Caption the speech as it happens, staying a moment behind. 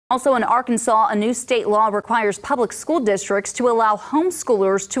Also in Arkansas, a new state law requires public school districts to allow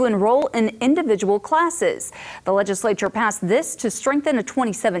homeschoolers to enroll in individual classes. The legislature passed this to strengthen a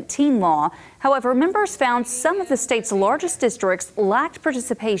 2017 law. However, members found some of the state's largest districts lacked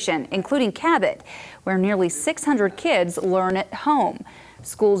participation, including Cabot, where nearly 600 kids learn at home.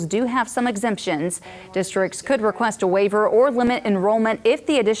 Schools do have some exemptions. Districts could request a waiver or limit enrollment if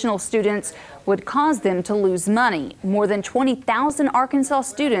the additional students would cause them to lose money. More than 20,000 Arkansas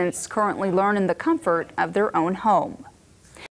students currently learn in the comfort of their own home.